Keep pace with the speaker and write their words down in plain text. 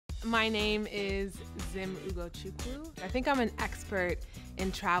My name is Zim Ugochukwu. I think I'm an expert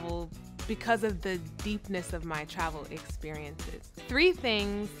in travel because of the deepness of my travel experiences. 3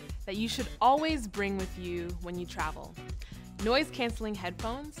 things that you should always bring with you when you travel. Noise-canceling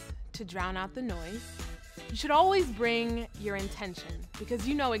headphones to drown out the noise. You should always bring your intention because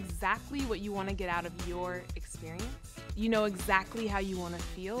you know exactly what you want to get out of your experience. You know exactly how you want to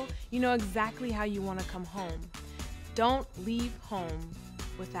feel. You know exactly how you want to come home. Don't leave home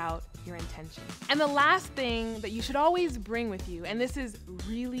without your intention. And the last thing that you should always bring with you, and this is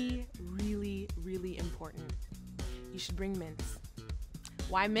really, really, really important, you should bring mints.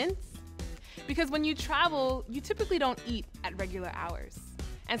 Why mints? Because when you travel, you typically don't eat at regular hours.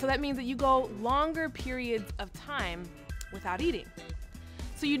 And so that means that you go longer periods of time without eating.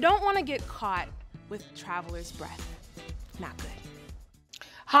 So you don't want to get caught with traveler's breath. Not good.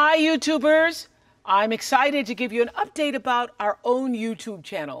 Hi, YouTubers. I'm excited to give you an update about our own YouTube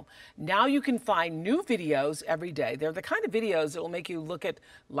channel. Now you can find new videos every day. They're the kind of videos that will make you look at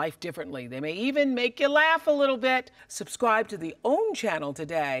life differently. They may even make you laugh a little bit. Subscribe to the OWN channel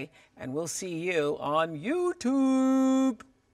today, and we'll see you on YouTube.